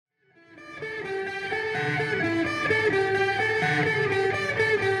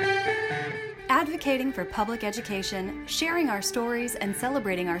advocating for public education, sharing our stories, and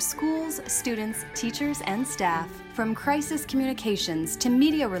celebrating our schools, students, teachers, and staff. From crisis communications to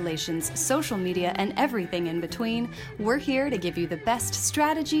media relations, social media, and everything in between, we're here to give you the best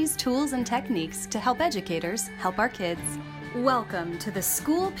strategies, tools, and techniques to help educators help our kids. Welcome to the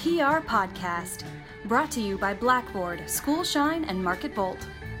School PR Podcast, brought to you by Blackboard, School Shine, and Market Bolt.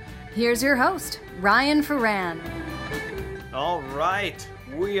 Here's your host, Ryan Ferran. All right,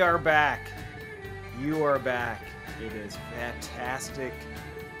 we are back. You are back. It is fantastic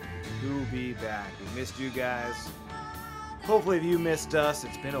to be back. We missed you guys. Hopefully, if you missed us,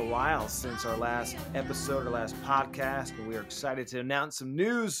 it's been a while since our last episode, our last podcast, and we are excited to announce some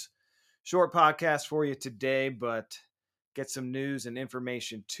news. Short podcast for you today, but get some news and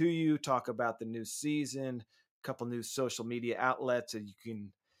information to you, talk about the new season, a couple new social media outlets that you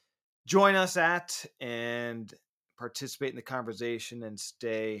can join us at and participate in the conversation and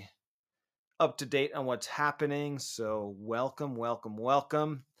stay up to date on what's happening. So welcome.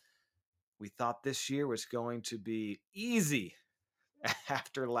 We thought this year was going to be easy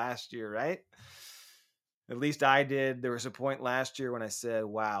after last year, right? At least I did. There was a point last year when I said,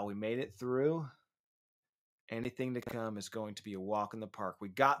 wow, we made it through. Anything to come is going to be a walk in the park. We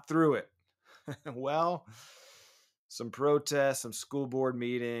got through it. Well, some protests, some school board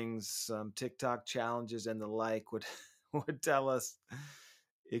meetings, some TikTok challenges and the like would tell us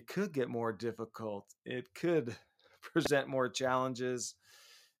it could get more difficult. It could present more challenges.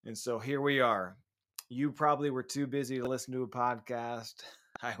 And so here we are. You probably were too busy to listen to a podcast.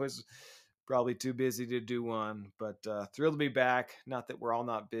 I was probably too busy to do one, but thrilled to be back. Not that we're all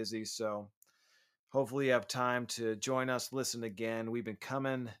not busy. So hopefully you have time to join us, listen again. We've been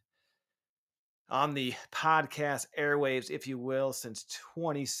coming on the podcast airwaves, if you will, since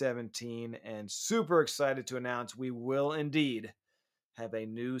 2017, and super excited to announce we will indeed have a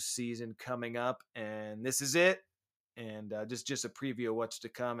new season coming up, and this is it. And just a preview of what's to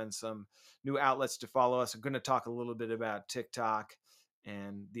come and some new outlets to follow us. I'm going to talk a little bit about TikTok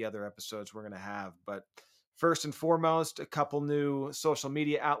and the other episodes we're going to have. But first and foremost, a couple new social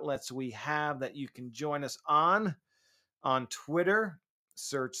media outlets we have that you can join us on Twitter.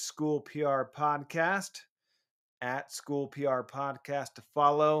 Search School PR Podcast at School PR Podcast to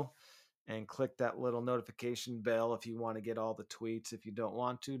follow, and click that little notification bell if you want to get all the tweets. If you don't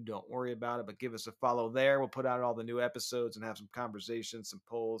want to, don't worry about it, but give us a follow there. We'll put out all the new episodes and have some conversations, some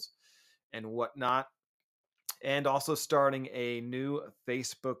polls, and whatnot. And also starting a new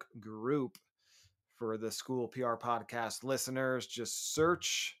Facebook group for the School PR Podcast listeners. Just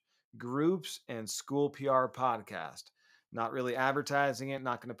search groups and School PR Podcast. Not really advertising it,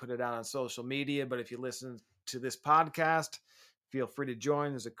 not going to put it out on social media, but if you listen to this podcast, feel free to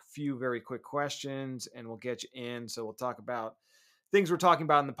join. There's a few very quick questions and we'll get you in. So we'll talk about things we're talking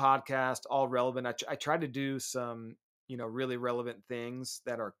about in the podcast, all relevant. I try to do some, really relevant things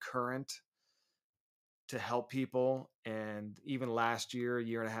that are current to help people. And even last year, a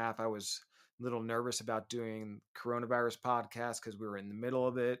year and a half, I was a little nervous about doing coronavirus podcast because we were in the middle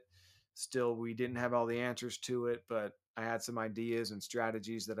of it. Still, we didn't have all the answers to it, but I had some ideas and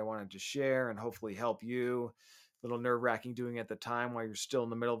strategies that I wanted to share and hopefully help you. A little nerve-wracking doing it at the time while you're still in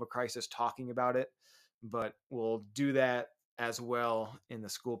the middle of a crisis talking about it, but we'll do that as well in the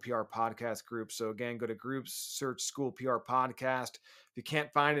School PR Podcast group. So again, go to groups, search School PR Podcast. If you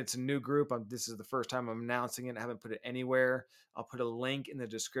can't find it, it's a new group. This is the first time I'm announcing it. I haven't put it anywhere. I'll put a link in the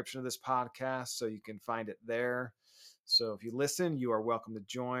description of this podcast so you can find it there. So if you listen, you are welcome to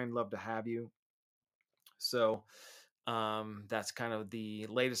join. Love to have you. So that's kind of the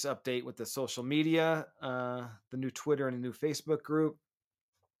latest update with the social media, the new Twitter and a new Facebook group.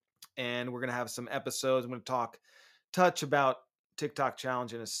 And we're going to have some episodes. I'm going to touch about TikTok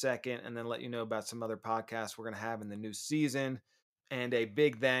challenge in a second, and then let you know about some other podcasts we're going to have in the new season. And a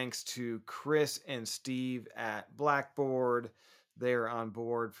big thanks to Chris and Steve at Blackboard. They're on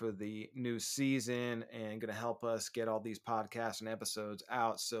board for the new season and going to help us get all these podcasts and episodes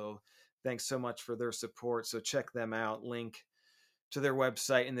out. So thanks so much for their support. So check them out. Link to their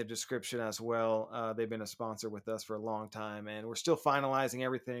website in the description as well. They've been a sponsor with us for a long time, and we're still finalizing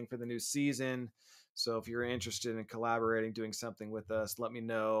everything for the new season. So if you're interested in collaborating, doing something with us, let me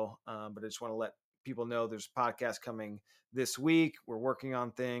know. But I just want to let people know there's podcasts coming this week. We're working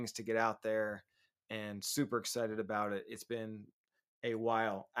on things to get out there and super excited about it. It's been a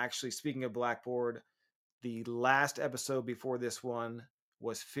while. Actually, speaking of Blackboard, the last episode before this one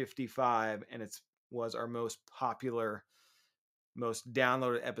was 55, and it was our most popular, most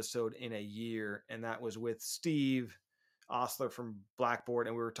downloaded episode in a year. And that was with Steve Osler from Blackboard,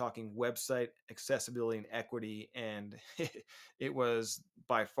 and we were talking website accessibility and equity. And it was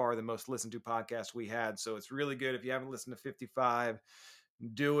by far the most listened to podcast we had. So it's really good. If you haven't listened to 55,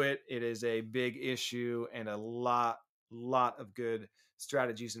 do it. It is a big issue and a lot of good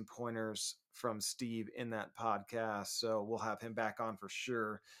strategies and pointers from Steve in that podcast. So we'll have him back on for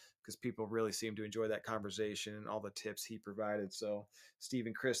sure, because people really seem to enjoy that conversation and all the tips he provided. So Steve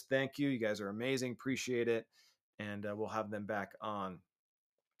and Chris, thank you. You guys are amazing. Appreciate it. And we'll have them back on.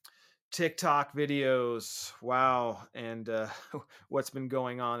 TikTok videos. Wow. And what's been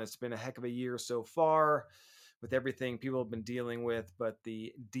going on? It's been a heck of a year so far with everything people have been dealing with, but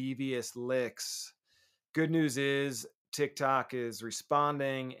the devious licks. Good news is TikTok is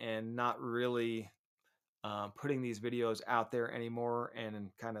responding and not really putting these videos out there anymore and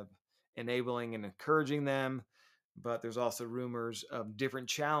kind of enabling and encouraging them. But there's also rumors of different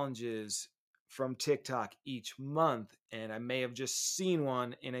challenges from TikTok each month. And I may have just seen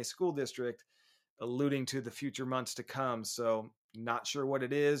one in a school district alluding to the future months to come. So not sure what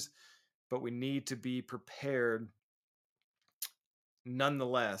it is, but we need to be prepared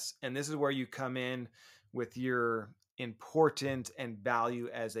nonetheless. And this is where you come in with your important and value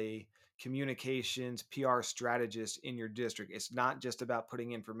as a communications PR strategist in your district. It's not just about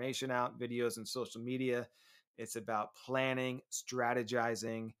putting information out, videos, and social media. It's about planning,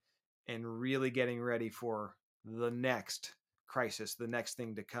 strategizing, and really getting ready for the next crisis, the next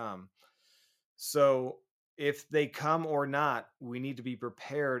thing to come. So if they come or not, we need to be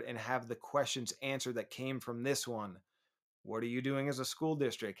prepared and have the questions answered that came from this one. What are you doing as a school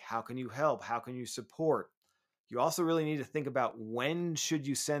district? How can you help? How can you support? You also really need to think about, when should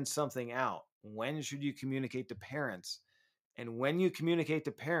you send something out? When should you communicate to parents? And when you communicate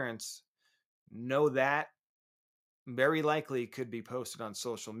to parents, know that very likely could be posted on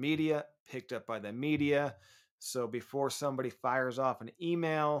social media, picked up by the media. So before somebody fires off an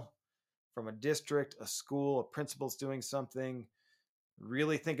email from a district, a school, a principal's doing something,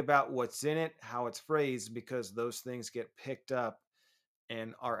 really think about what's in it, how it's phrased, because those things get picked up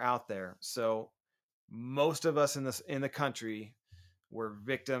and are out there. So most of us in the country were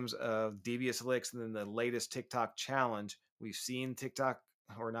victims of devious licks, and then the latest TikTok challenge. We've seen TikTok,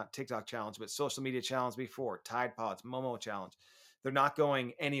 or not TikTok challenge, but social media challenge before, Tide Pods, Momo challenge. They're not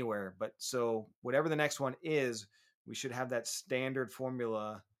going anywhere. But so whatever the next one is, we should have that standard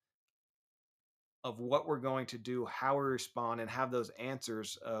formula of what we're going to do, how we respond, and have those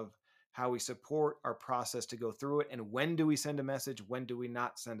answers of how we support our process to go through it. And when do we send a message? When do we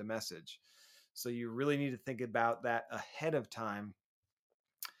not send a message? So you really need to think about that ahead of time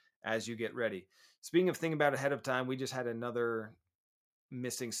as you get ready. Speaking of thinking about ahead of time, we just had another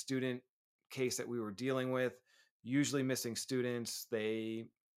missing student case that we were dealing with. Usually missing students, they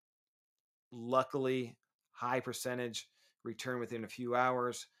luckily high percentage return within a few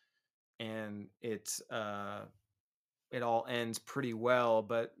hours, and it all ends pretty well,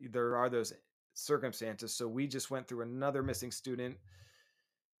 but there are those circumstances. So we just went through another missing student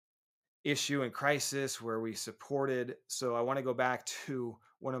issue and crisis where we supported. So I want to go back to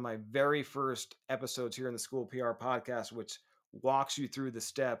one of my very first episodes here in the School PR podcast, which walks you through the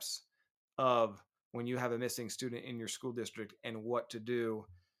steps of when you have a missing student in your school district and what to do.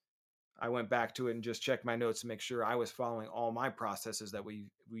 I went back to it and just checked my notes to make sure I was following all my processes that we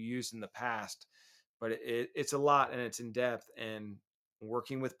used in the past. But it's a lot, and it's in depth, and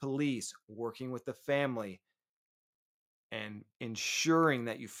working with police, working with the family, and ensuring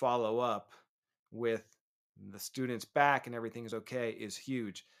that you follow up with the students back and everything's okay is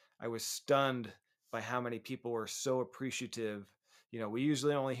huge. I was stunned by how many people were so appreciative. We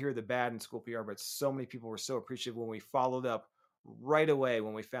usually only hear the bad in school PR, but so many people were so appreciative when we followed up right away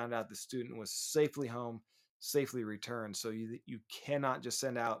when we found out the student was safely home, safely returned. So you cannot just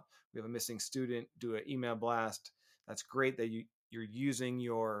send out, we have a missing student, do an email blast. That's great that you're using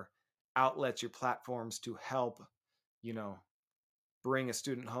your outlets, your platforms to help, bring a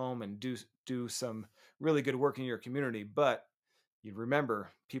student home and do some really good work in your community. But you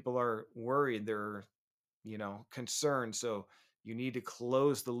remember, people are worried, they're concerned. So you need to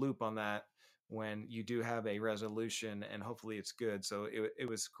close the loop on that when you do have a resolution, and hopefully it's good. So it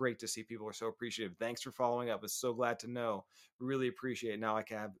was great to see people were so appreciative. Thanks for following up. It's so glad to know. Really appreciate it. Now I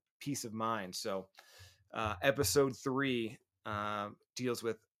can have peace of mind. So episode 3 deals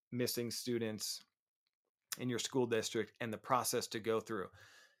with missing students in your school district and the process to go through.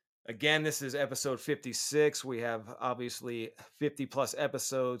 Again, this is episode 56. We have obviously 50 plus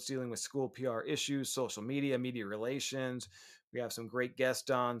episodes dealing with school PR issues, social media, media relations. We have some great guests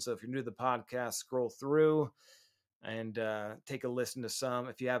on. So if you're new to the podcast, scroll through. and take a listen to some.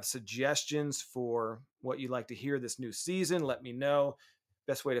 If you have suggestions for what you'd like to hear this new season, let me know.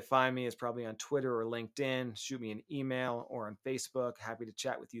 Best way to find me is probably on Twitter or LinkedIn. Shoot me an email, or on Facebook. Happy to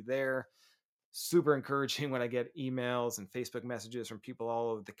chat with you there. Super encouraging when I get emails and Facebook messages from people all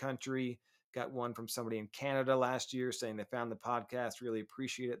over the country. Got one from somebody in Canada last year saying they found the podcast, really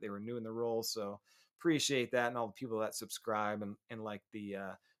appreciate it. They were new in the role, so appreciate that. And all the people that subscribe and like the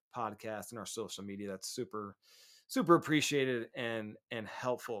podcast and our social media, that's super appreciated and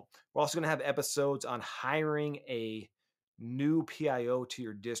helpful. We're also going to have episodes on hiring a new PIO to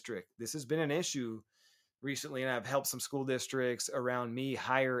your district. This has been an issue recently, and I've helped some school districts around me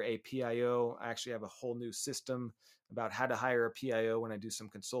hire a PIO. I actually have a whole new system about how to hire a PIO when I do some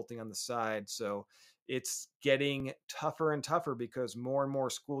consulting on the side. So it's getting tougher and tougher because more and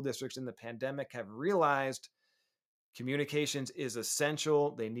more school districts in the pandemic have realized communications is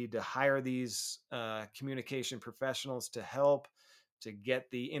essential. They need to hire these communication professionals to help to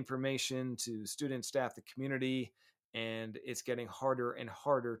get the information to students, staff, the community, and it's getting harder and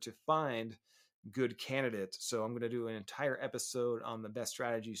harder to find good candidates. So I'm going to do an entire episode on the best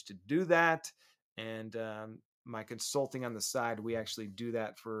strategies to do that. And my consulting on the side, we actually do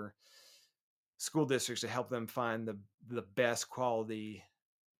that for school districts to help them find the best quality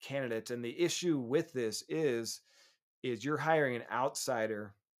candidates. And the issue with this is you're hiring an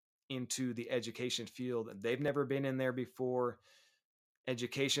outsider into the education field. They've never been in there before.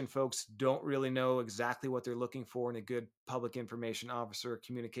 Education folks don't really know exactly what they're looking for in a good public information officer,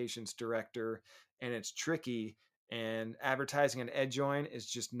 communications director, and it's tricky. And advertising and EdJoin is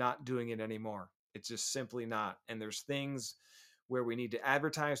just not doing it anymore. It's just simply not. And there's things where we need to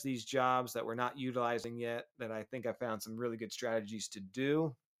advertise these jobs that we're not utilizing yet that I think I found some really good strategies to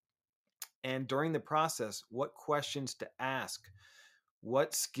do. And during the process, what questions to ask,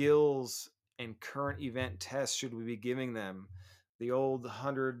 what skills and current event tests should we be giving them? The old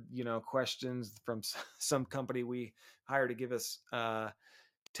 100, questions from some company we hire to give us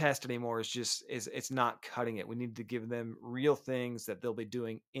test anymore it's not cutting it. We need to give them real things that they'll be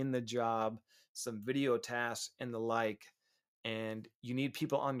doing in the job, some video tasks and the like. And you need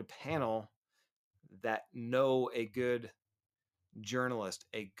people on the panel that know a good journalist,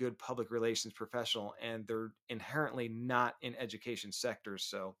 a good public relations professional, and they're inherently not in education sectors.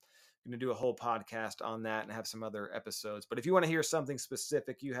 So I'm going to do a whole podcast on that and have some other episodes. But if you want to hear something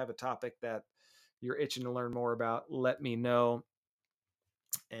specific, you have a topic that you're itching to learn more about, let me know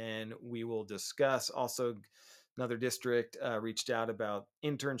and we will discuss. Also, another district reached out about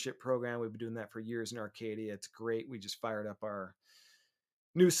internship program. We've been doing that for years in Arcadia. It's great. We just fired up our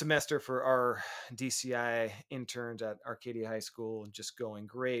new semester for our DCI interns at Arcadia High School, and just going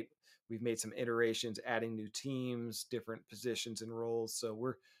great. We've made some iterations, adding new teams, different positions and roles. So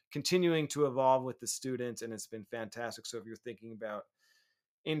we're continuing to evolve with the students, and it's been fantastic. So if you're thinking about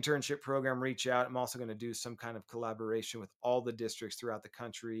internship program, reach out. I'm also going to do some kind of collaboration with all the districts throughout the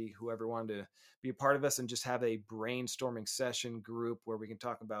country, whoever wanted to be a part of us, and just have a brainstorming session group where we can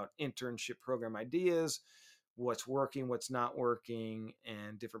talk about internship program ideas, what's working, what's not working,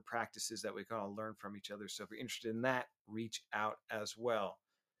 and different practices that we can all learn from each other. So if you're interested in that, reach out as well.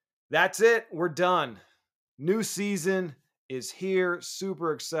 That's it. We're done. New season is here.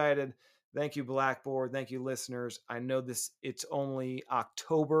 Super excited. Thank you, Blackboard. Thank you, listeners. I know it's only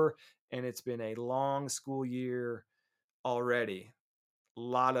October and it's been a long school year already. A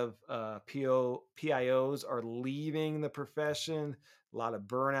lot of PIOs are leaving the profession. A lot of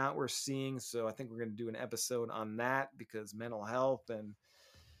burnout we're seeing. So I think we're going to do an episode on that, because mental health and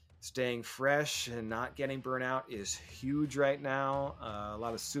staying fresh and not getting burnout is huge right now. A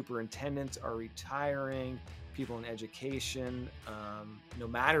lot of superintendents are retiring, people in education, no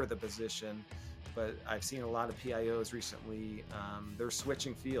matter the position. But I've seen a lot of PIOs recently, they're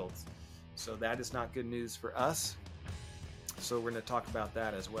switching fields. So that is not good news for us. So we're going to talk about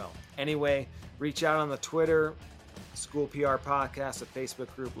that as well. Anyway, reach out on the Twitter, School PR Podcast, the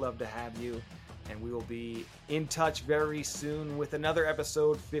Facebook group. Love to have you. And we will be in touch very soon with another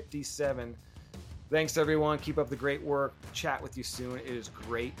episode 57. Thanks, everyone. Keep up the great work. Chat with you soon. It is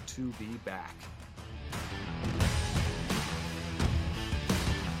great to be back.